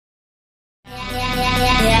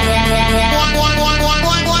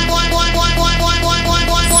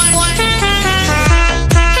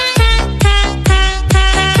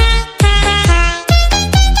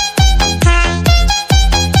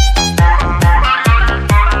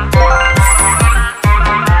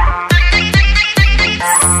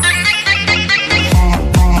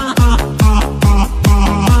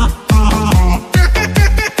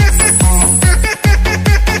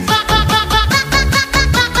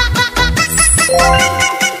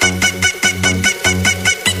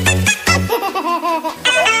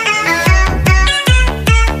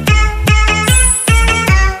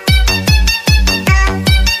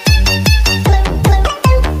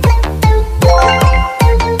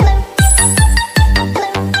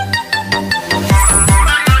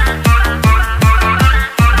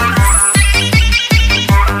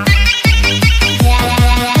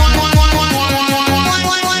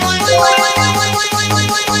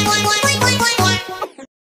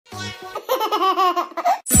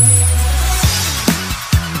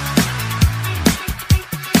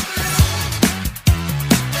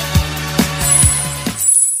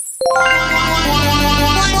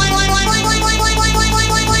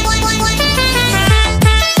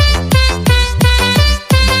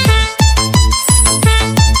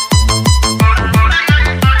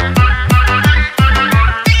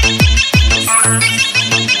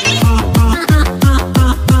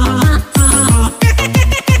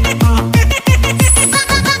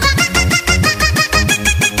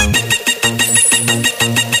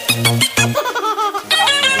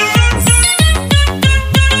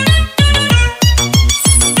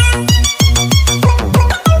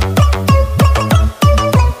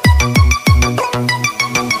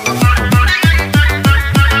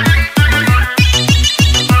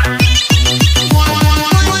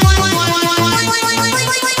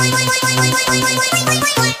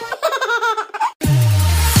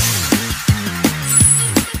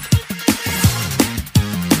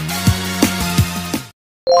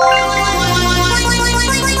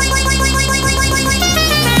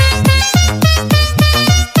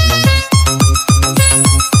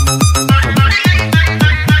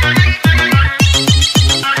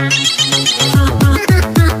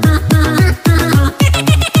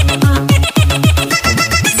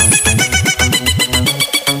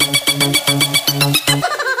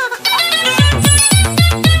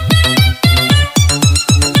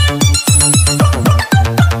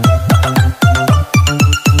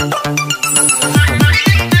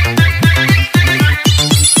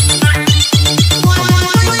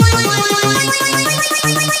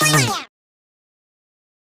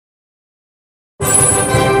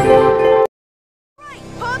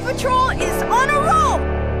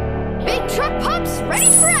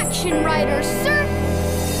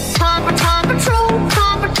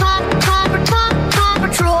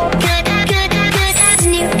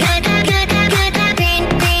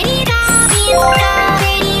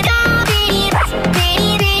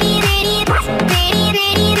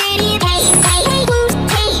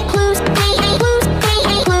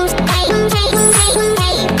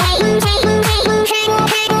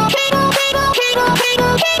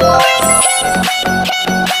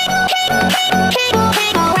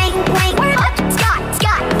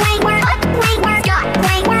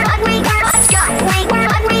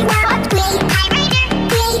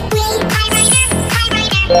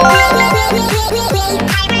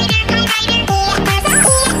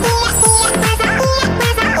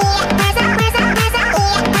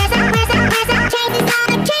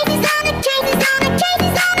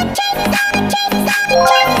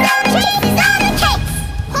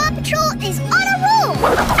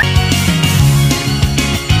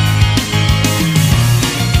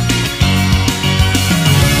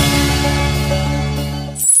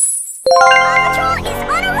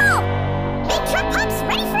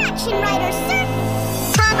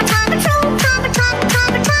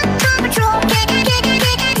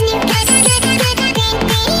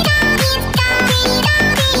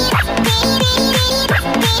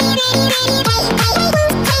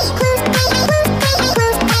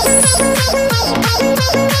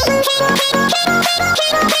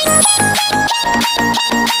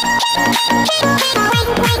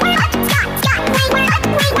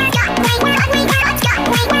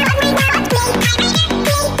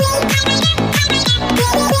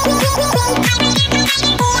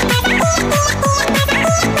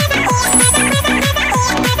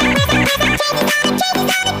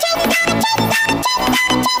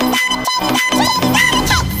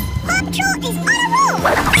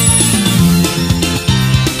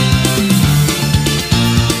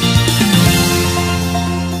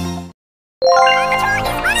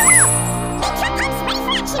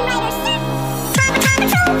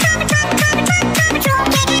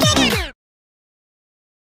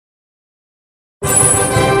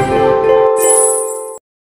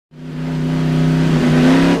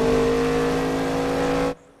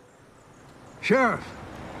Sheriff,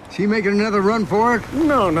 is he making another run for it?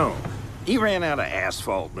 No. He ran out of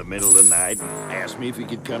asphalt in the middle of the night and asked me if he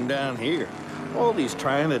could come down here. All he's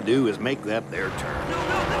trying to do is make that their turn.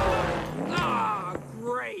 No! Ah,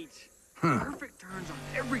 great! Perfect turns on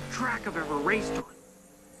every track I've ever raced on.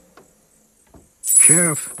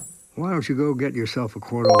 Sheriff, why don't you go get yourself a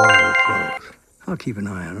quart of oil at Flo's? I'll keep an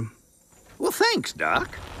eye on him. Well, thanks,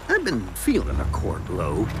 Doc. I've been feeling a quart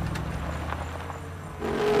low.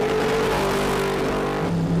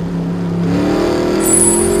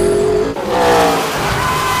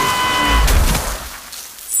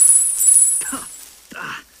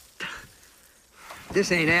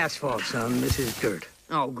 This ain't asphalt, son. This is dirt.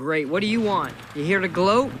 Oh, great. What do you want? You here to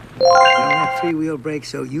gloat? You don't have three-wheel brakes,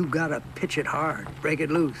 so you gotta pitch it hard, break it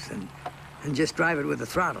loose, and just drive it with the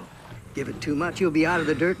throttle. Give it too much, you'll be out of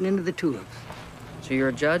the dirt and into the tulips. So you're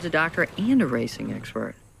a judge, a doctor, and a racing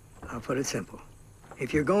expert. I'll put it simple.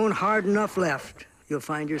 If you're going hard enough left, you'll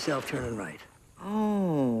find yourself turning right.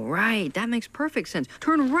 Oh, right. That makes perfect sense.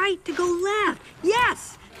 Turn right to go left.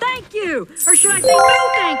 Yes! Thank you! Or should I say no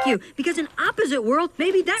thank you? Because in opposite world,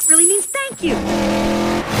 maybe that really means thank you.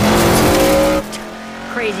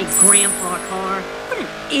 Crazy grandpa car. What an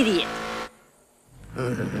idiot.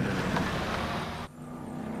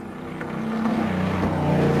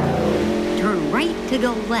 Turn right to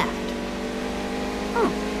go left.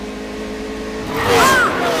 Oh.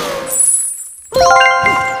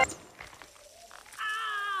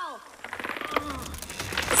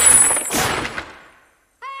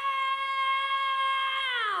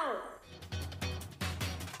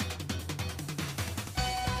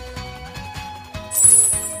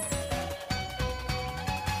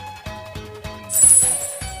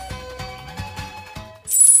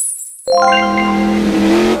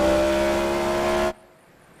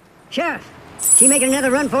 Sheriff, is he making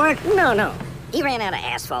another run for it? No. He ran out of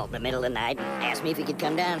asphalt in the middle of the night and asked me if he could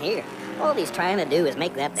come down here. All he's trying to do is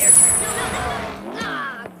make that their turn.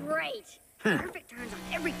 Ah, great. Perfect turns on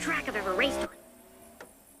every track I've ever raced on.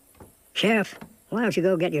 Sheriff, why don't you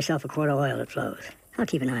go get yourself a quart of oil at Flo's? I'll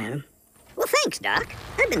keep an eye on him. Well, thanks, Doc.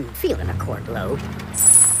 I've been feeling a quart low.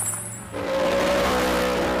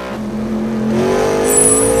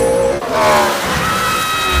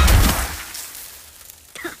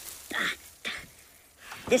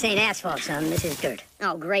 This ain't asphalt, son. This is dirt.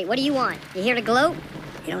 Oh, great. What do you want? You here to gloat?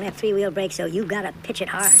 You don't have three-wheel brakes, so you gotta pitch it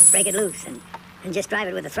hard, break it loose, and just drive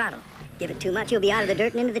it with the throttle. Give it too much, you'll be out of the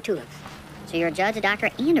dirt and into the tulips. So you're a judge, a doctor,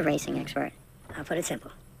 and a racing expert. I'll put it simple.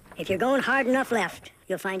 If you're going hard enough left,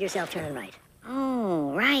 you'll find yourself turning right.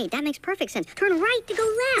 Oh, right. That makes perfect sense. Turn right to go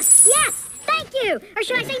left. Yes! Thank you! Or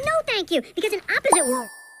should I say no thank you? Because in opposite world...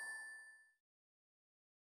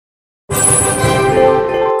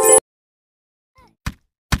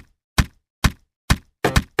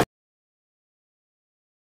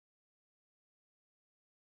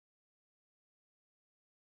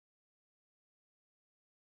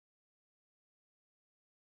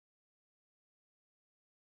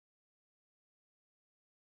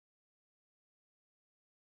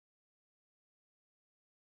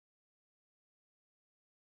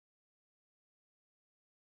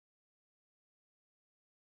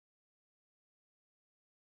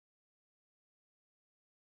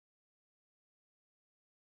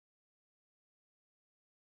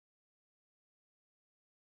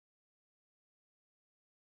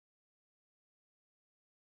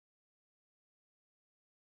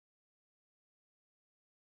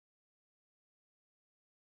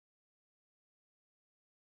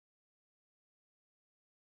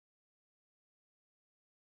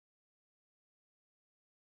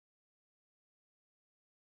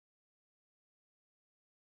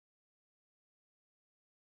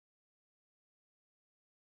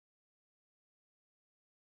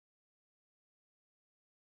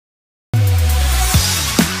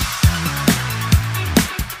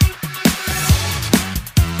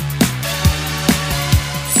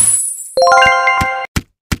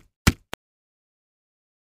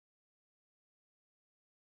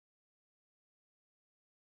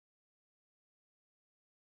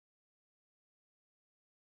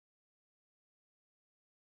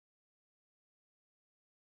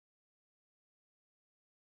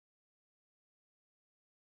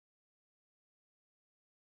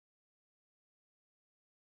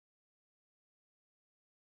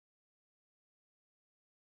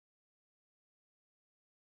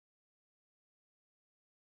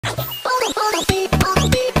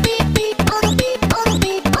 Hogi.